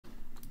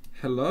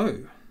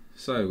Hello.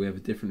 So we have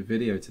a different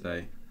video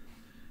today.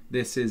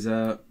 This is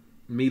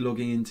me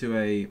logging into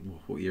a,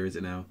 what year is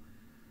it now?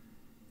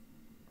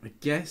 I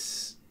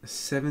guess a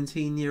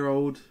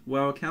 17-year-old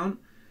WoW account.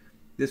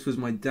 This was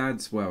my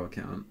dad's WoW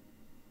account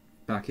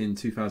back in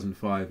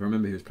 2005. I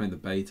remember he was playing the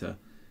beta.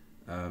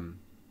 And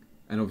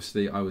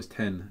obviously I was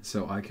 10,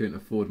 so I couldn't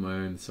afford my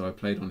own, so I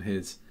played on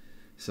his.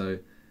 So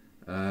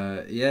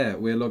yeah,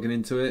 we're logging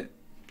into it.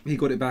 He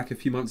got it back a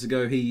few months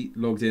ago. He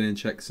logged in and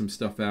checked some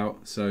stuff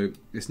out, so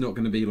it's not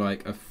going to be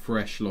like a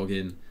fresh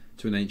login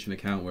to an ancient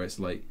account where it's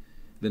like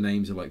the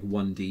names are like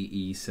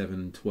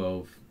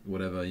 1DE712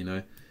 whatever, you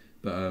know.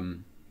 But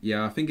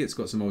yeah, I think it's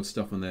got some old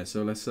stuff on there,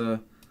 so let's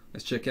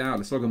check it out.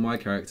 Let's log on my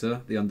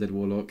character, the Undead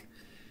Warlock.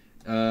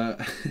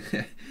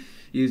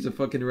 Used a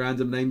fucking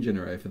random name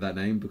generator for that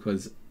name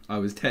because I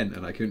was 10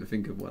 and I couldn't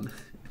think of one.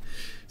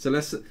 So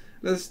let's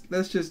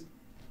just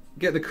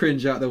get the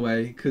cringe out of the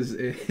way because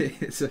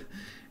it's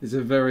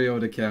a very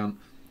old account.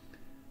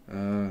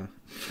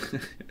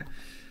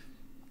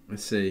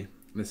 Let's see.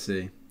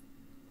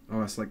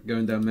 Oh, it's like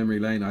going down memory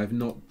lane. I have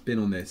not been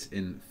on this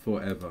in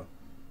forever.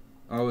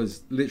 I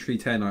was literally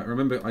 10. I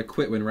remember I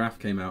quit when Wrath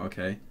came out.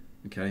 Okay,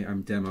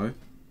 I'm demo.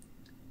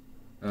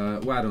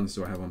 What add-ons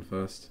do I have on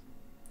first?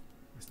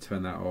 Let's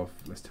turn that off.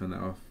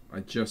 I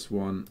just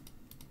want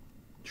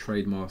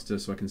Trade Master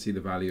so I can see the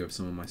value of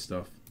some of my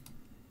stuff.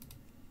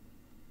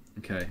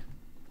 Okay.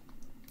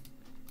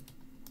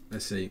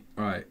 Let's see.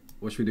 Alright,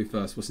 what should we do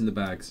first? What's in the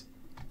bags?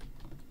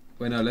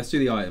 Wait, no, let's do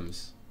the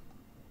items.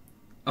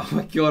 Oh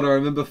my god, I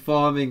remember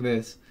farming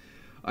this.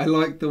 I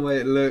liked the way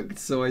it looked,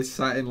 so I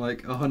sat in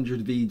like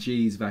 100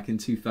 VGs back in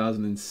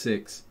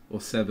 2006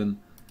 or 7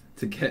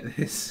 to get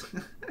this.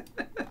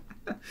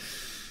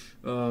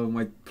 Oh,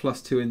 my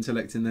 +2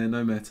 intellect in there,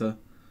 no meta.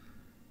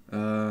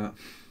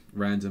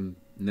 Random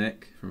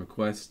neck from a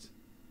quest.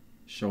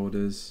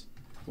 Shoulders.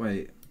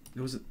 Wait,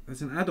 there's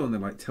an add-on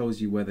that like tells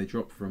you where they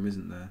drop from,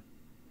 isn't there?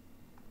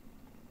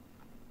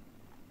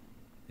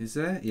 Is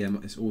there? Yeah,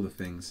 it's all the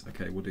things.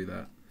 Okay, we'll do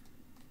that.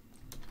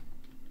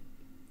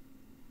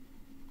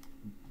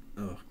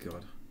 Oh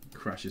god,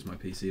 crashes my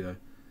PC though.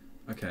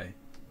 Okay,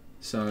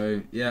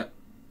 so yeah,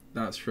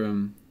 that's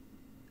from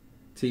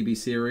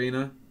TBC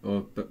Arena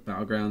or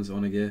Battlegrounds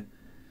Honor Gear.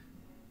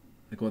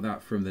 I got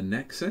that from the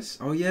Nexus.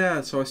 Oh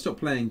yeah, so I stopped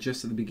playing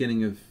just at the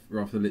beginning of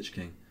Wrath of the Lich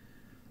King.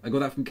 I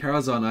got that from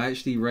Karazhan. I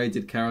actually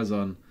raided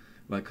Karazhan,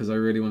 like, because I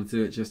really wanted to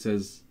do it just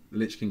as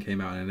Lich King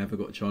came out and I never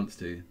got a chance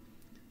to.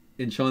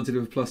 Enchanted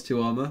with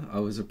 +2 armor. I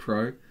was a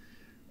pro.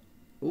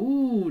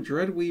 Ooh,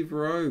 Dreadweave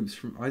robes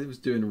from. I was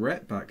doing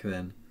Ret back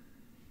then.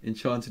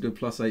 Enchanted with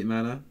 +8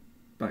 mana,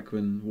 back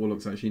when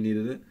Warlocks actually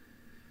needed it.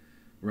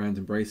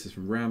 Random braces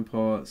from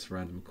Ramparts.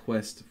 Random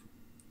quest.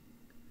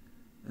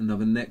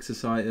 Another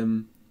Nexus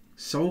item.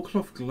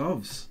 Soulcloth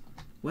gloves.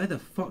 Where the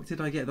fuck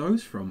did I get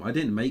those from? I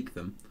didn't make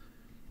them.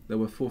 There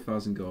were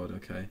 4,000 gold.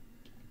 Okay.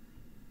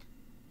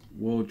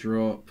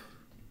 Wardrop.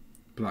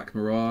 Black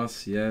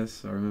Morass.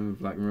 Yes, I remember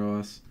Black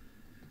Morass.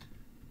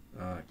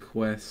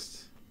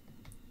 Quest.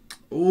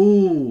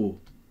 Oh,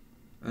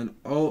 and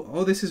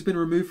oh, this has been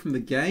removed from the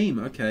game.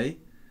 Okay,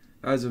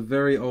 that was a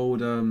very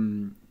old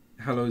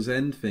Hallow's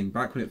End thing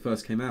back when it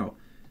first came out.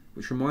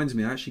 Which reminds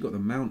me, I actually got the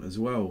mount as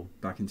well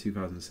back in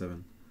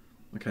 2007.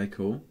 Okay,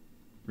 cool.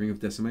 Ring of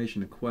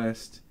Decimation, a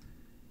quest.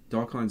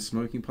 Dark Iron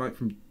Smoking Pipe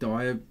from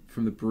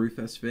from the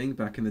Brewfest thing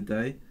back in the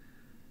day.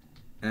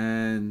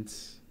 And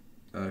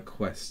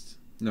quest.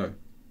 No,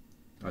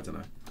 I don't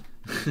know.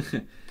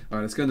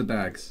 Alright, let's go in the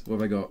bags.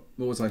 What have I got?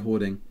 What was I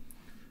hoarding?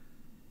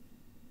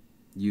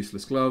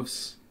 Useless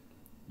gloves.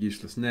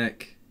 Useless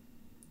neck.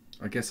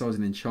 I guess I was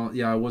an enchanter.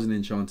 Yeah, I was an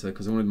enchanter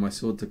because I wanted my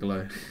sword to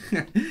glow.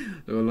 There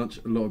were a lot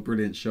of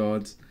brilliant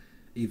shards.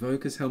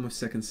 Evoker's Helm of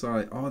Second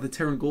Sight. Oh, the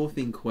Terran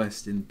Gorthine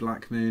quest in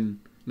Black Moon.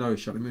 No,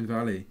 Shadow Moon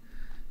Valley.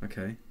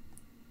 Okay.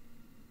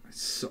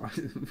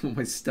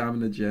 My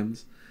stamina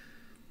gems.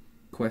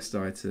 Quest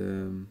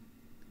item.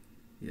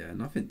 Yeah,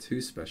 nothing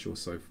too special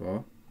so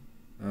far.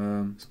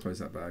 Let's close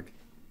that bag.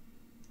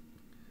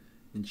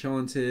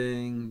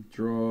 Enchanting,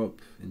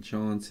 drop,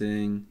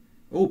 enchanting.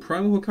 Oh,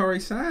 Primal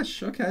Hikari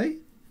Sash. Okay.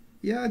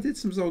 Yeah, I did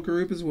some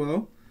Zolgarub as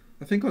well.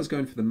 I think I was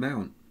going for the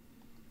mount.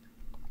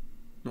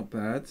 Not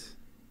bad.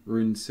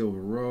 Ruined Silver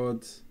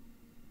Rod.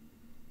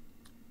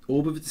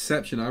 Orb of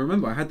Deception. I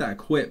remember I had that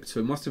equipped,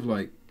 so it must have,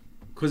 like,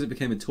 because it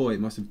became a toy, it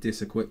must have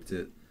disequipped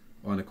it.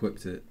 Or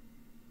unequipped it.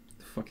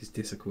 The fuck is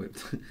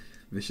disequipped?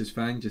 Vicious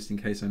Fang, just in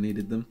case I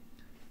needed them.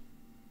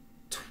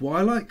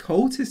 Twilight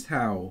Cultist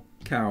cow.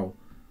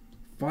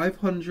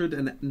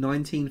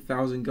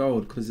 519,000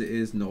 gold because it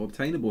is not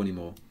obtainable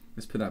anymore.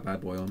 Let's put that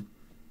bad boy on.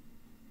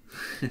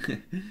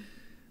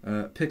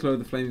 Piccolo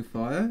the Flaming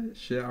Fire.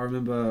 Shit, I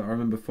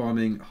remember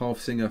farming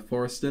Half-Singer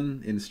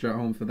Forreston in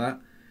Stratholme for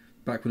that.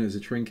 Back when it was a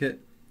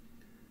trinket.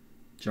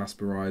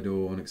 Jasper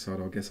Idol, Onyx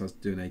Idol. I guess I was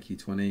doing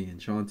AQ20.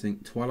 Enchanting.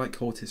 Twilight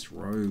Cultist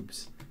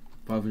robes.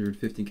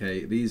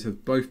 515k. These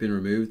have both been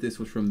removed. This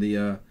was from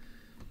the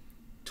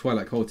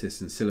Twilight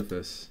Cultist and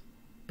Silithus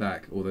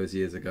back all those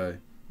years ago.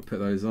 I'll put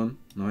those on.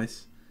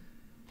 Nice.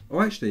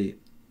 Oh, actually,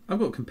 I've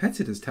got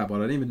competitors tab on.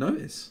 I didn't even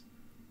notice.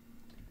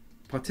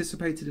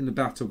 Participated in the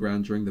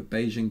battleground during the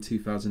Beijing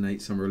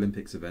 2008 Summer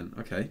Olympics event.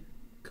 Okay,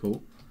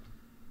 cool.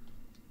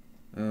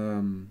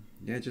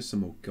 Yeah, just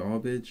some more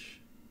garbage.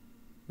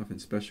 Nothing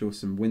special.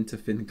 Some winter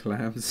fin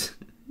clams.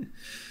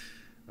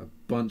 A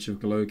bunch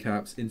of glow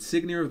caps.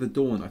 Insignia of the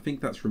Dawn. I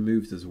think that's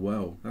removed as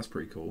well. That's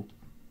pretty cool.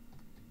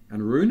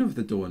 And Rune of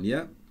the Dawn.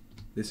 Yep.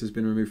 This has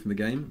been removed from the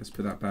game. Let's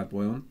put that bad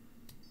boy on.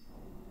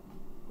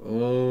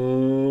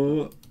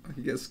 Oh, I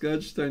can get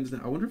Scourge Stones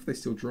now. I wonder if they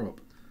still drop.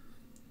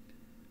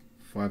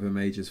 5 of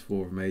Mages,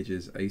 4 of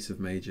Mages, Ace of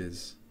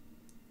Mages.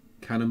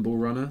 Cannonball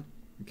Runner.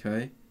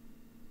 Okay.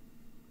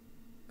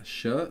 A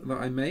shirt that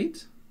I made.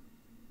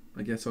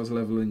 I guess I was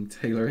leveling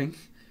tailoring.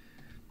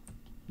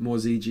 More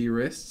ZG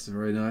wrists.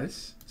 Very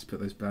nice. Let's put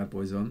those bad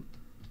boys on.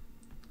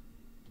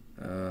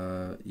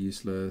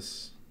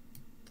 Useless.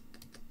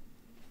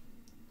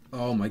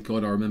 Oh my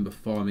god, I remember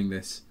farming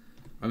this.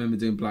 I remember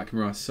doing Black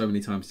Rust so many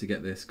times to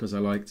get this because I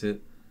liked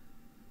it.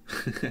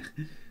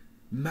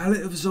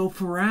 Mallet of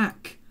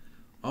Zul'Farrak.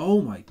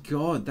 Oh my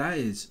god, that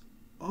is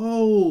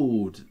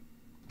old.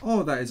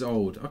 Oh, that is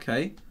old.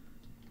 Okay,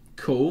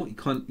 cool. You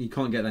can't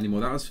get that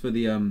anymore. That was for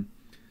the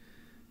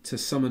to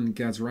summon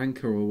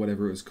Gazranka or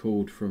whatever it was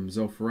called from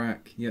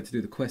Zul'Farrak. You had to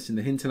do the quest in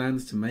the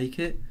Hinterlands to make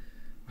it.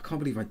 I can't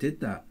believe I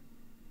did that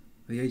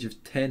at the age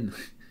of 10.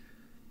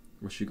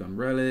 Roshugun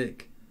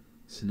Relic,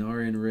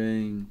 Cenarian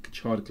Ring,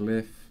 Kachard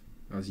Glyph.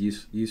 That was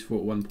useful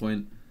at one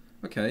point.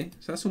 Okay,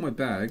 so that's all my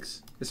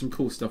bags. There's some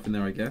cool stuff in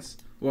there, I guess.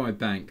 Or my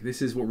bank.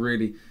 This is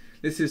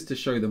to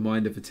show the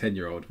mind of a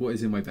 10-year-old. What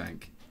is in my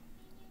bank?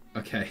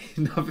 Okay,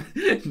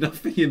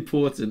 nothing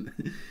important.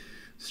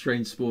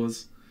 Strange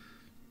Spores.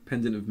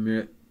 Pendant of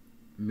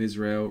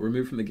Mizrael.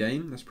 Removed from the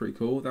game. That's pretty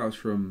cool. That was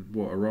from,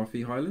 what,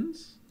 Arathi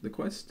Highlands? The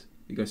quest?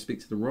 You go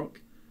speak to the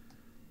rock.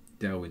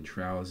 Delwyn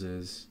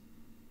Trousers.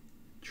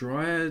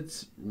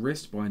 Dryad's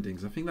wrist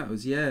bindings. I think that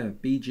was, yeah,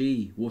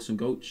 BG, Warsome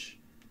Gulch,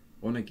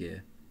 Honor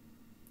Gear.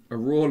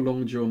 Aurora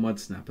Longjaw Mud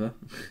Snapper.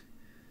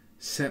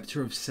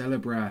 Scepter of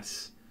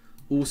Celebras.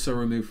 Also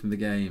removed from the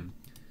game.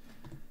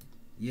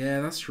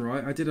 Yeah, that's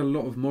right. I did a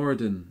lot of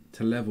Moradin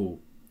to level.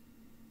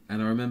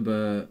 And I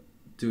remember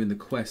doing the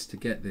quest to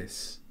get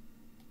this,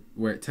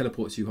 where it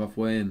teleports you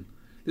halfway in.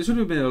 This would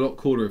have been a lot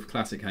cooler if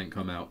Classic hadn't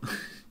come out.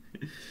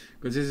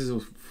 Because this is all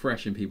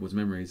fresh in people's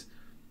memories.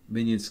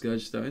 Minion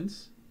Scourge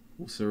Stones.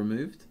 Also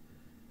removed.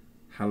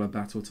 Hala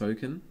Battle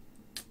Token.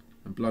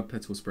 And Blood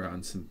Petal Sprout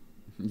and some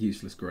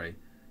useless grey.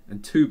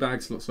 And 2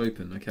 bag slots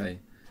open. Okay.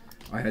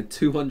 I had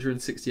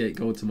 268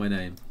 gold to my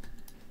name.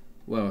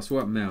 Well, so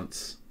what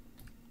mounts?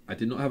 I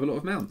did not have a lot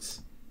of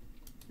mounts.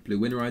 Blue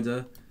Wind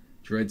Rider.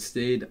 Dread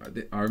Steed.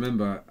 I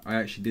remember I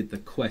actually did the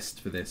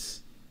quest for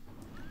this.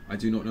 I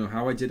do not know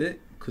how I did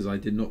it, because I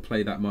did not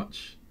play that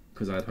much,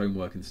 because I had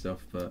homework and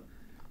stuff, but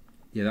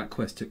yeah, that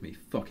quest took me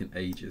fucking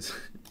ages.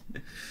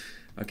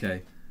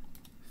 Okay.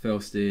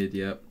 Felsteed,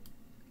 yep.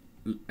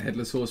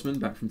 Headless Horseman,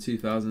 back from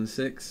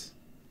 2006.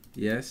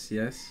 Yes,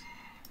 yes.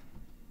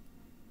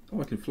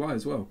 Oh, I can fly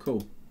as well.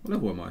 Cool. What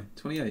level am I?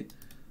 28.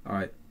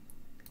 Alright.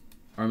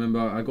 I remember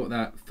I got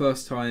that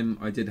first time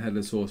I did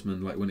Headless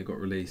Horseman, like when it got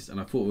released, and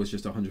I thought it was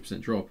just a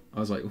 100% drop. I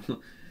was like,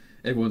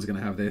 everyone's going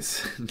to have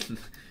this.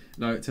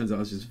 No, it turns out I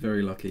was just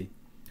very lucky.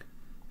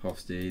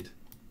 Hofsteed.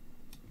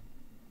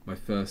 My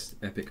first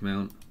epic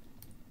mount.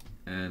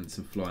 And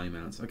some flying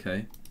mounts.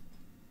 Okay.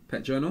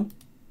 Pet Journal.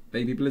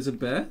 Baby Blizzard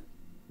Bear.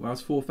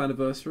 WoW's 4th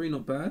anniversary,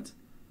 not bad.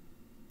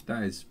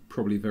 That is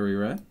probably very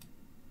rare.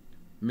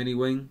 Mini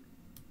Wing.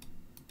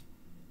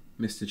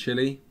 Mr.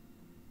 Chili.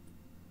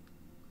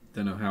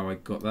 Don't know how I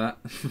got that.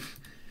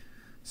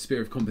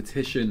 Spirit of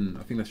Competition.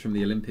 I think that's from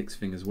the Olympics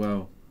thing as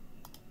well.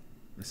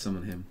 Let's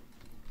summon him.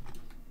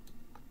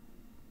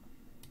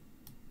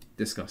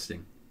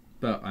 Disgusting.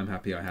 But I'm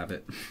happy I have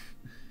it.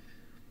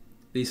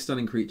 These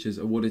stunning creatures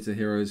awarded to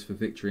heroes for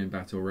victory in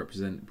battle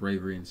represent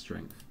bravery and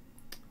strength.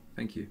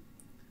 Thank you.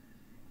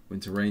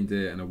 Winter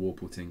Reindeer and a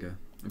Warpletinga.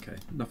 Okay,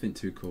 nothing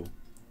too cool.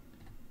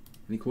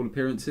 Any cool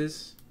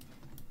appearances?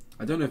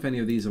 I don't know if any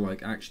of these are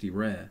like actually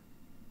rare.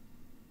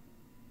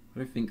 I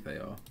don't think they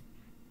are.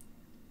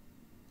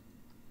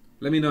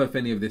 Let me know if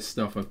any of this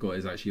stuff I've got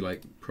is actually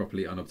like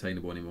properly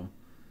unobtainable anymore.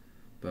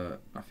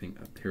 But I think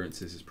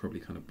appearances is probably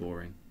kind of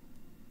boring.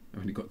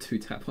 I've only got 2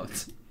 tap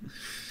odds.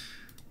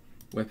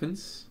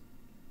 Weapons.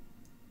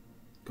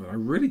 God, I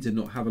really did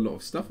not have a lot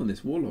of stuff on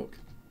this Warlock.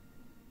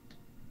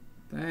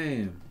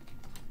 Damn.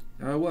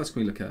 What else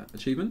can we look at?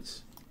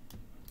 Achievements?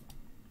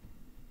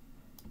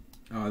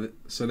 Oh,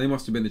 so they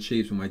must have been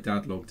achieved when my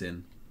dad logged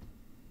in.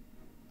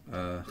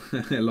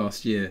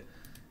 Last year.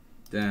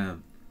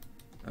 Damn.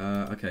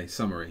 Okay,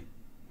 summary.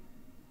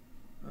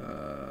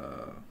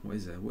 What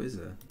is there? What is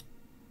there?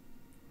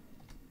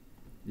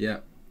 Yeah,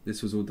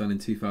 this was all done in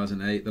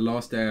 2008. The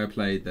last day I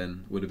played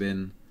then would have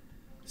been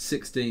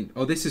 16.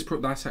 Oh, this is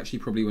that's actually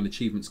probably when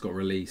achievements got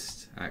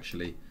released,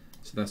 actually.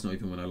 So that's not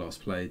even when I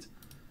last played.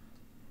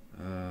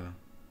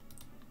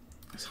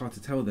 It's hard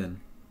to tell then.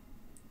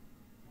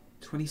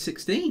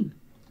 2016?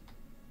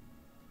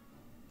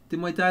 Did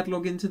my dad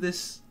log into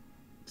this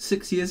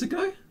 6 years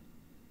ago?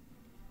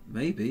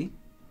 Maybe.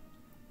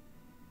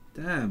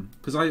 Damn.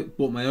 Because I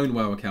bought my own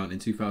WoW account in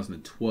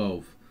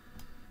 2012.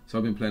 So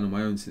I've been playing on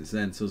my own since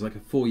then. So it was like a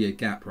 4-year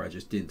gap where I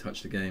just didn't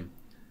touch the game.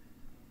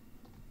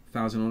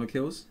 1,000 honor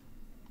kills.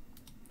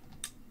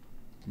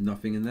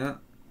 Nothing in that.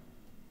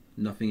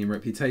 Nothing in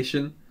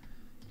reputation.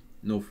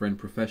 Northrend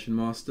Profession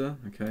Master.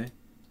 Okay.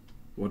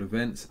 What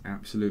events?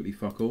 Absolutely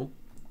fuck all.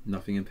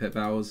 Nothing in pet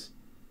battles.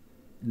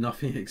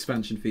 Nothing in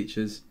expansion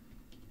features.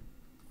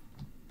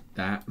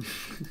 That.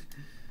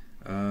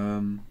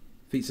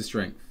 Feats of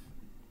strength.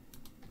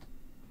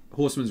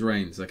 Horseman's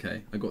Reigns.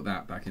 Okay, I got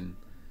that back in.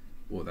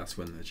 Well, that's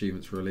when the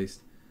achievements were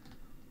released.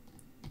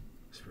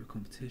 So for a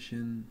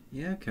competition.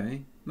 Yeah,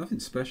 okay.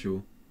 Nothing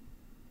special.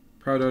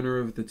 Proud owner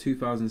of the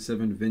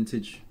 2007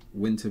 vintage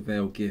Winter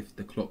Veil gift,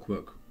 the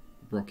Clockwork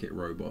Rocket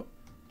Robot.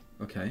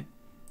 Okay.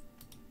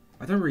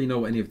 I don't really know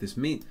what any of this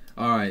means.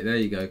 Alright, there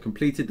you go.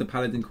 Completed the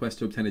Paladin quest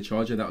to obtain a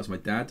charger. That was my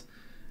dad.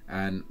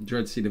 And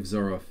Dreadseed of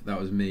Zoroth. That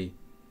was me.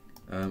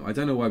 I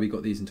don't know why we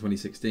got these in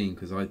 2016,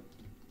 because I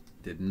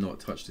did not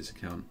touch this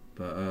account.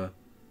 But,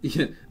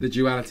 yeah, the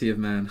duality of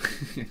man.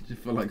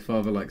 For like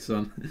father, like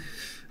son.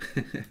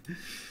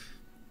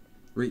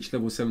 Reach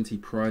level 70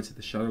 prior to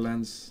the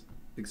Shadowlands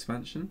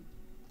expansion.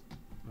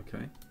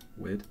 Okay,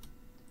 weird.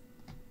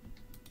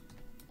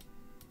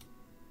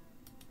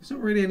 There's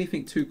not really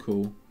anything too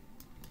cool.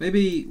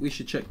 Maybe we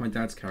should check my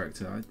dad's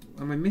character.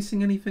 Am I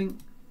missing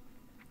anything?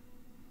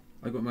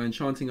 I got my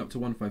enchanting up to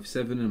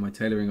 157 and my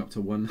tailoring up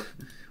to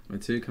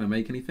 102. Can I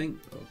make anything?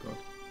 Oh god.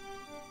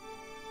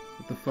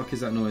 What the fuck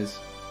is that noise?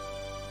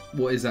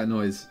 What is that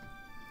noise?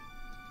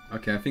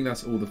 Okay, I think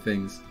that's all the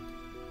things.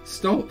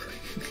 Stop!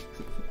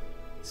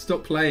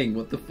 Stop playing,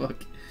 what the fuck?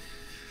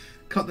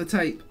 Cut the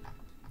tape!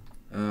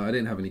 I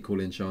didn't have any cool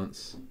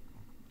enchants.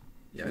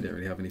 Yeah, I didn't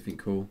really have anything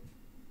cool.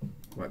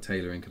 What about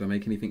tailoring? Could I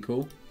make anything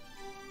cool?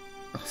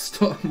 Oh,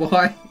 stop!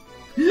 Why?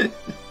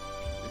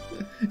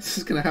 This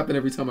is gonna happen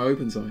every time I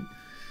open something.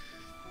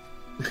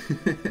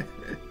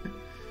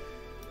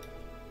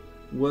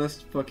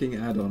 Worst fucking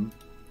add-on.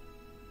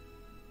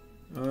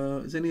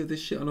 Is any of this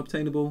shit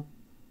unobtainable?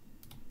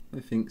 I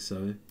think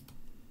so.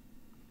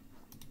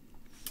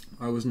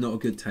 I was not a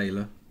good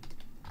tailor.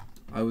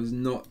 I was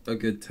not a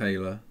good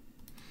tailor.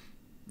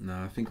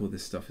 Nah, I think all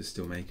this stuff is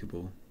still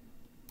makeable.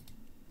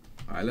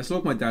 Alright, let's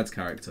log my dad's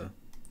character.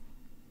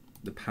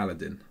 The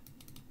Paladin.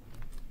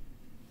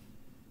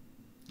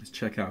 Let's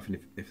check out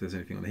if there's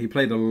anything on there. He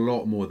played a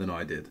lot more than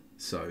I did,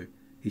 so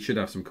he should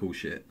have some cool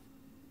shit.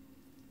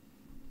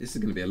 This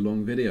is going to be a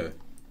long video.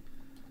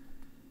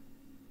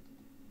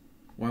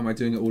 Why am I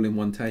doing it all in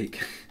one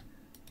take?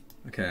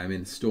 Okay, I'm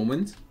in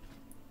Stormwind.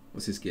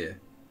 What's his gear?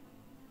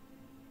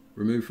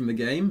 Removed from the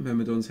game.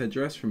 Myrmidon's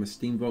headdress from a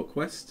Steam Vault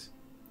quest.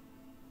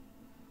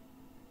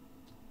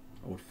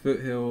 Old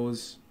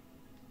Foothills.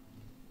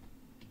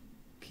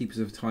 Keepers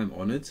of Time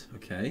honoured.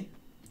 Okay.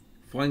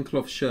 Fine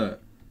cloth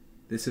shirt.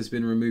 This has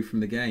been removed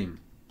from the game.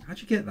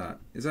 How'd you get that?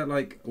 Is that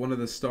like one of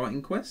the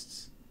starting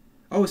quests?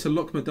 Oh, it's a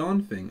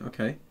Lochmadan thing.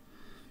 Okay.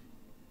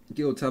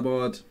 Guild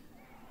Tabard.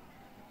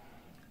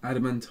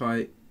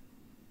 Adamantite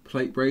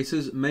plate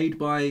bracers made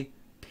by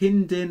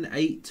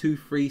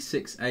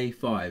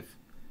Pindin8236A5.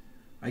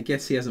 I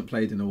guess he hasn't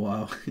played in a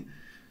while.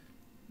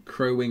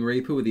 Crowwing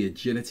Reaper with the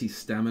agility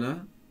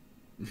stamina.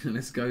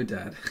 Let's go,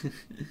 Dad.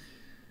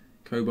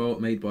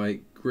 Cobalt made by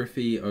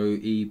Griffy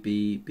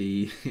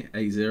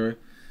OEBBA0.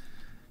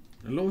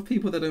 A lot of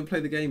people that don't play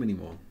the game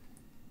anymore.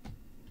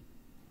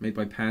 Made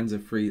by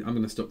Panzer Free. I'm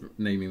going to stop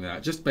naming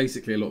that. Just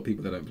basically a lot of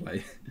people that don't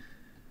play.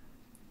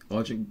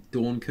 Argent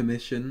Dawn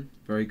Commission.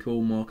 Very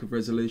cool. Mark of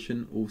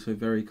Resolution. Also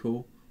very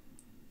cool.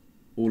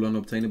 All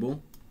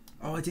unobtainable.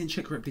 Oh, I didn't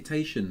check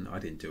reputation. I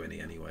didn't do any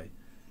anyway.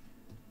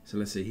 So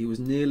let's see. He was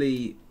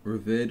nearly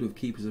revered with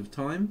Keepers of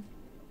Time.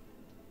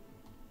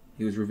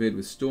 He was revered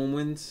with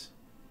Stormwind.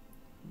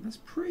 That's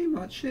pretty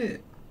much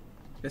it.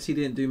 Guess he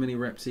didn't do many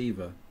reps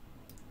either.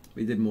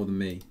 But he did more than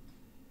me.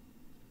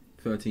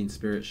 13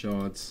 Spirit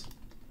Shards.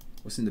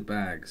 What's in the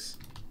bags?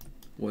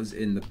 What's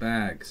in the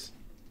bags?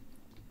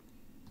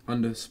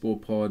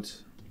 Underspore Pod.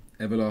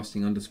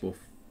 Everlasting Underspore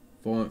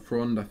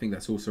Frond. I think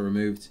that's also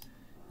removed.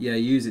 Yeah,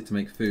 use it to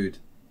make food.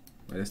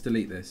 Right, let's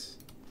delete this.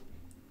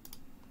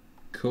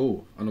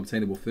 Cool.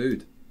 Unobtainable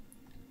food.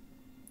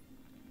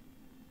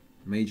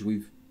 Mage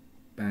Weave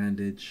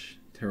Bandage.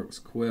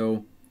 Terox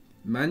Quill.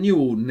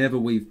 Manual Never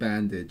Weave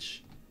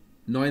Bandage.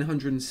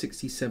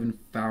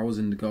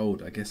 967,000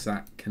 gold. I guess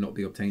that cannot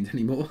be obtained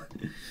anymore.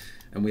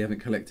 And we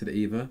haven't collected it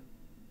either.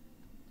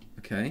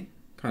 Okay.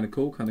 Kind of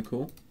cool, kind of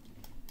cool.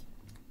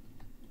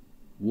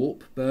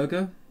 Warp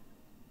Burger.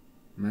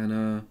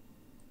 Mana.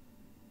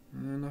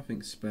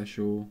 Nothing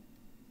special.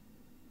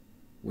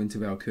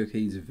 Wintervale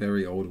Cookies.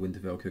 Very old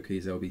Wintervale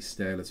Cookies. They'll be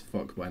stale as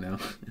fuck by now.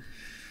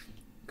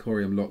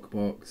 Corium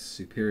Lockbox.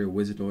 Superior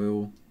Wizard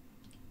Oil.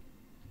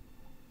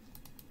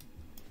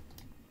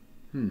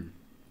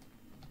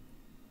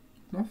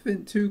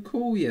 Nothing too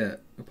cool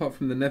yet, apart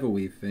from the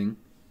Neverweave thing.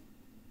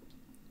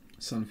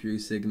 Sun Fury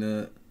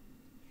Signet.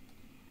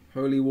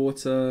 Holy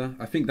water.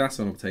 I think that's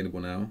unobtainable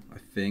now. I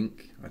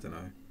think. I don't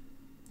know.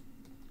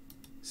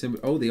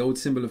 Oh, the old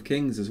symbol of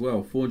kings as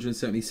well.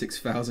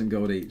 476,000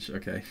 gold each.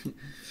 Okay.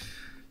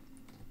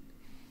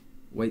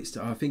 Wait,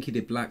 I think he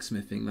did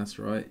blacksmithing. That's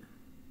right.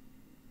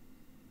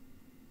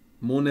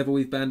 More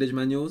Neverweave bandage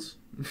manuals.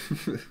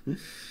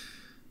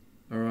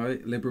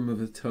 Alright. Librum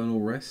of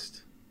Eternal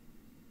Rest.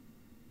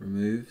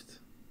 Removed.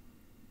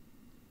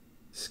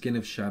 Skin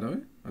of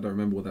Shadow. I don't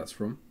remember what that's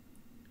from.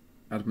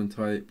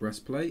 Adamantite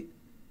breastplate.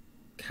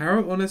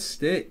 Carrot on a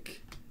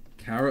stick.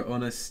 Carrot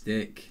on a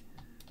stick.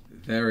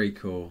 Very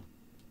cool.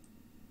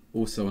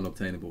 Also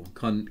unobtainable.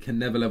 Can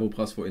never level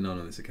plus 49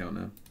 on this account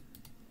now.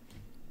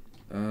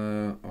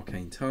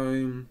 Arcane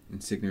Tome.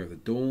 Insignia of the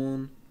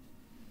Dawn.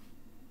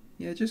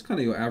 Yeah, just kind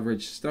of your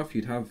average stuff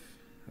you'd have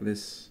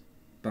this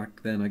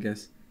back then, I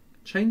guess.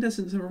 Chained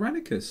Essence of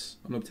Aranicus.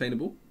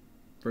 Unobtainable.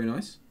 Very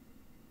nice.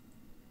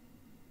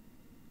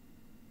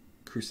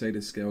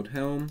 Crusader Scaled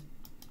Helm.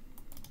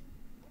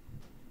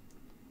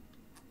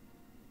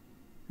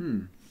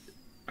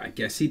 I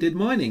guess he did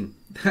mining.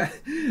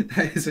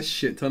 That is a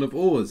shit ton of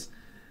ores.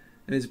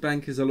 And his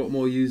bank is a lot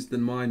more used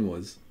than mine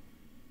was.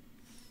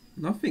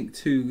 Nothing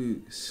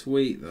too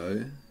sweet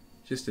though.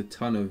 Just a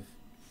ton of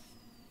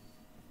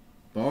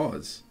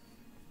bars.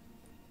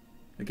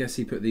 I guess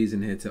he put these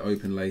in here to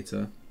open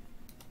later.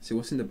 See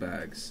what's in the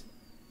bags.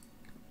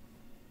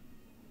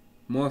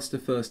 Master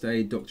First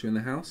Aid, Doctor in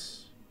the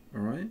House.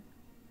 Alright.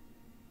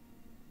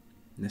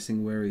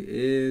 Nesting where he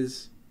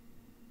is.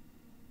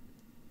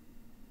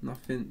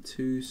 Nothing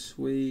too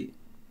sweet.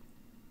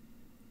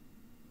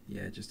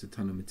 Yeah, just a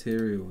ton of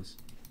materials.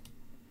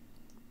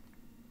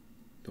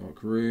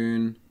 Dark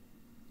Rune.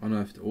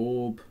 Unearthed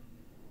Orb.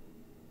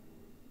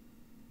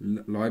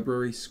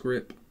 Library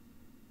Script.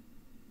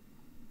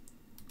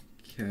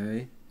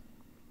 Okay.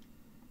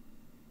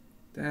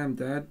 Damn,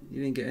 Dad.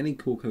 You didn't get any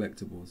cool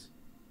collectibles.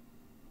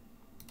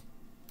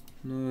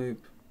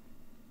 Nope.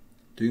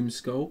 Doom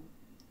Skull.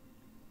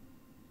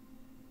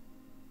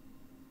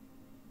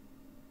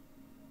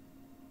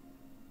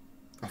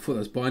 I thought that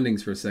was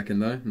bindings for a second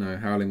though. No,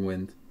 Howling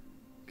Wind.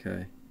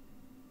 Okay.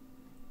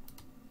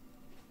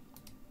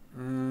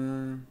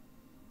 No.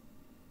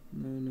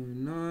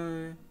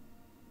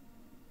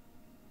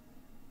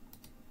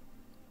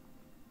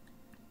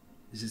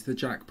 Is this the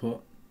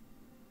jackpot?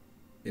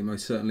 It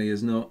most certainly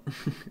is not.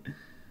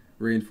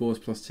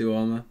 Reinforced +2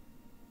 armor.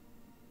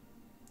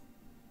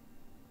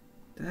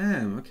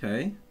 Damn,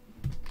 okay.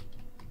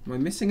 Am I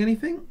missing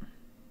anything?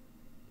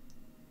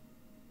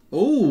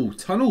 Oh,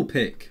 Tunnel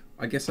Pick.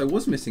 I guess I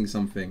was missing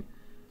something.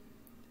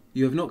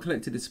 You have not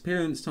collected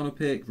Disappearance, Tunnel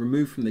Pick,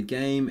 removed from the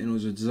game, and it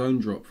was a zone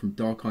drop from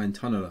Dark Iron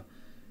Tunneler.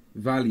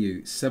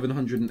 Value,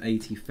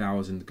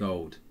 780,000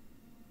 gold.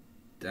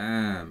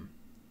 Damn.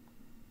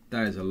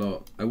 That is a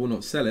lot. I will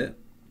not sell it,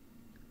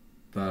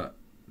 but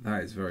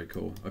that is very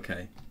cool.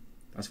 Okay.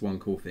 That's one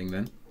cool thing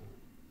then.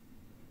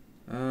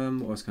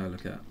 What else can I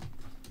look at?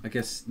 I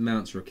guess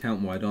mounts are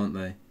account wide, aren't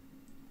they?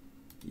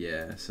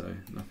 Yeah, so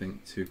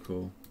nothing too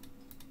cool.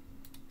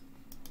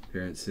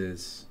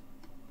 Appearances.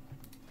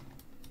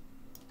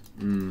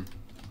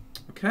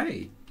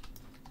 Okay.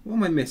 What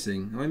am I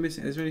missing? Am I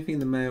missing? Is there anything in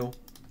the mail?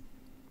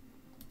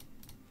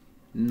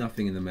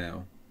 Nothing in the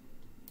mail.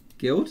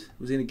 Guild?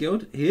 Was he in a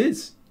guild? He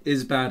is.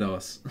 Is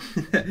badass.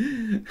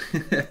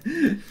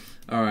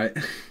 Alright.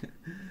 I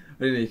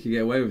didn't know you could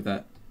get away with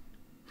that.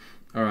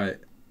 Alright.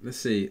 Let's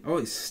see. Oh,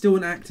 it's still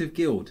an active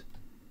guild.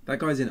 That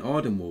guy's in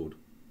Ardenwald.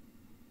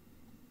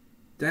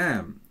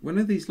 Damn. When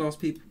are these last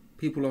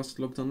people last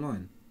logged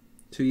online?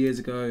 2 years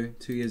ago.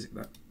 2 years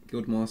ago.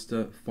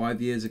 Guildmaster.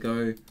 5 years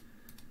ago.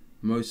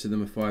 Most of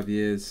them are 5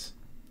 years.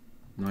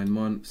 9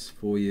 months.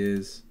 4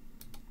 years.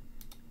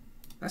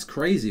 That's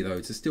crazy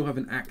though, to still have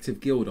an active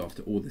guild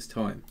after all this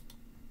time.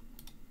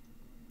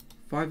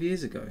 5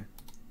 years ago.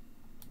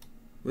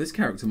 Well, this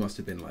character must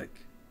have been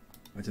like,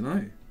 I don't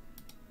know,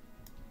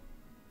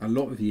 a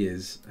lot of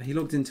years. He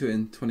logged into it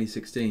in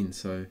 2016,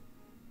 so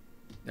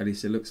at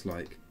least it looks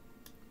like.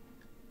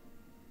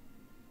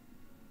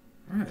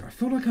 Alright, I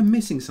feel like I'm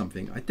missing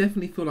something. I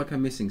definitely feel like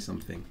I'm missing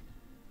something.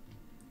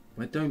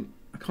 I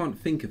can't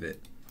think of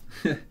it.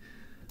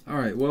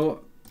 Alright,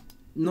 well,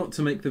 not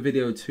to make the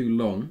video too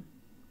long,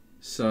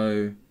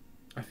 so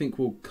I think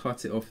we'll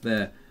cut it off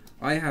there.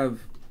 I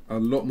have a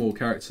lot more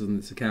characters on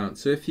this account,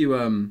 so if you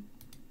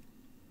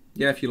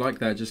yeah, if you like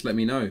that, just let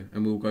me know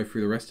and we'll go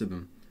through the rest of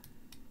them.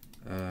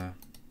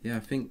 Yeah, I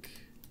think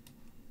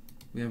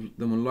we have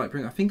them on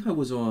Lightbringer. I think I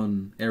was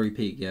on Airy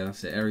Peak. Yeah,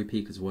 that's it, Airy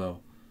Peak as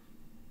well.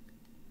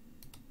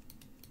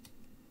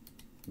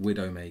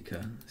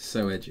 Widowmaker,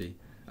 so edgy.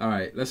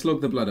 Alright, let's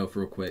log the Blood Elf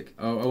real quick.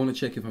 I want to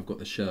check if I've got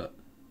the shirt.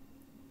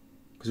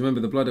 Because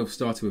remember, the Blood Elf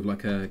started with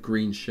like a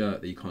green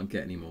shirt that you can't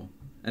get anymore.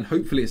 And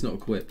hopefully it's not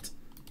equipped.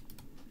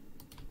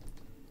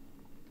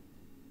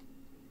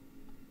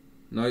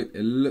 Nope,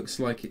 it looks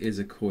like it is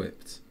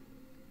equipped.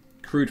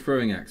 Crude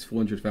Throwing Axe,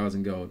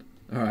 400,000 gold.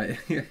 Alright.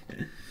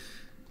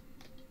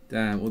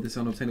 Damn, all this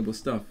unobtainable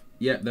stuff.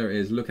 Yep, there it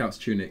is. Lookout's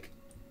Tunic.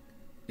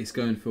 It's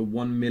going for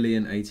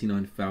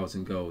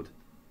 1,089,000 gold.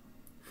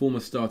 Former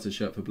starter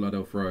shirt for Blood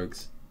Elf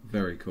Rogues.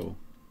 Very cool.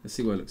 Let's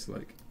see what it looks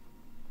like.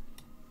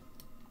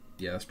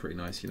 Yeah, that's pretty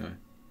nice, you know.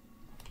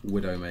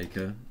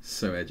 Widowmaker.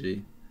 So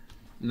edgy.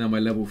 Now my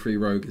level 3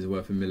 rogue is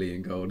worth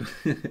 1,000,000 gold.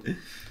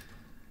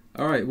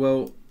 Alright,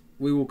 well,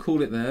 we will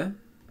call it there.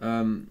 I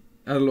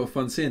had a lot of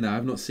fun seeing that.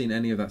 I've not seen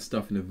any of that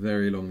stuff in a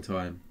very long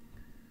time.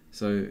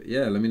 So,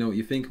 yeah, let me know what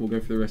you think. We'll go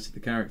for the rest of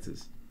the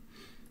characters.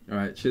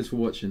 Alright, cheers for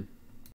watching.